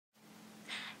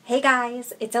Hey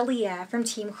guys, it's Aaliyah from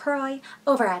Team Croy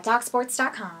over at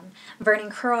DocSports.com. Vernon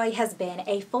Croy has been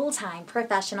a full-time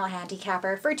professional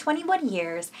handicapper for 21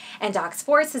 years, and Doc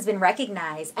Sports has been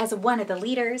recognized as one of the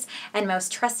leaders and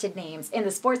most trusted names in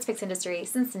the sports picks industry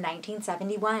since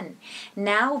 1971.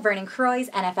 Now, Vernon Croy's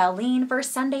NFL lean for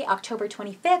Sunday, October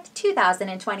 25th,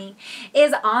 2020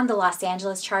 is on the Los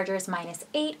Angeles Chargers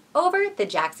 -8 over the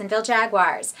Jacksonville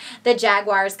Jaguars. The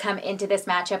Jaguars come into this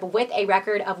matchup with a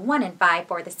record of 1-5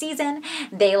 for the season.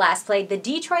 They last played the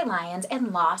Detroit Lions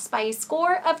and lost by a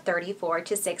score of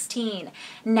 34-16.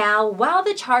 Now, while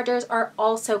the Chargers are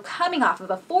also coming off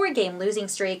of a 4-game losing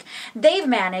streak, they've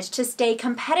managed to stay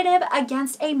competitive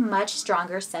against a much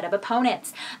stronger set of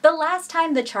opponents. The last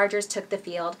time the Chargers took the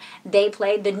field, they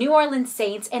played the New Orleans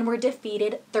Saints and were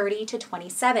defeated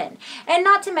 30-27. And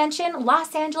not to mention,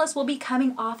 Los Angeles will be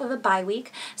coming off of a bye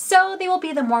week, so they will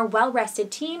be the more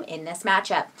well-rested team in this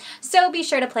matchup. So be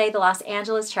sure to play the Los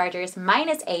Angeles Chargers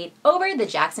 -8 over the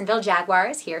Jacksonville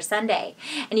Jaguars here Sunday.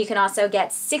 And you can also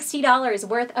get $60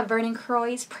 worth of Vernon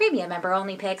Croy's premium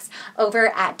member-only picks over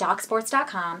at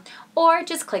DocSports.com, or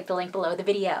just click the link below the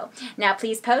video. Now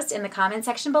please post in the comment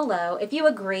section below if you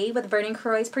agree with Vernon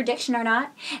Croy's prediction or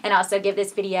not, and also give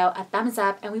this video a thumbs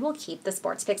up, and we will keep the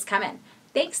sports picks coming.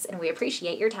 Thanks, and we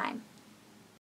appreciate your time.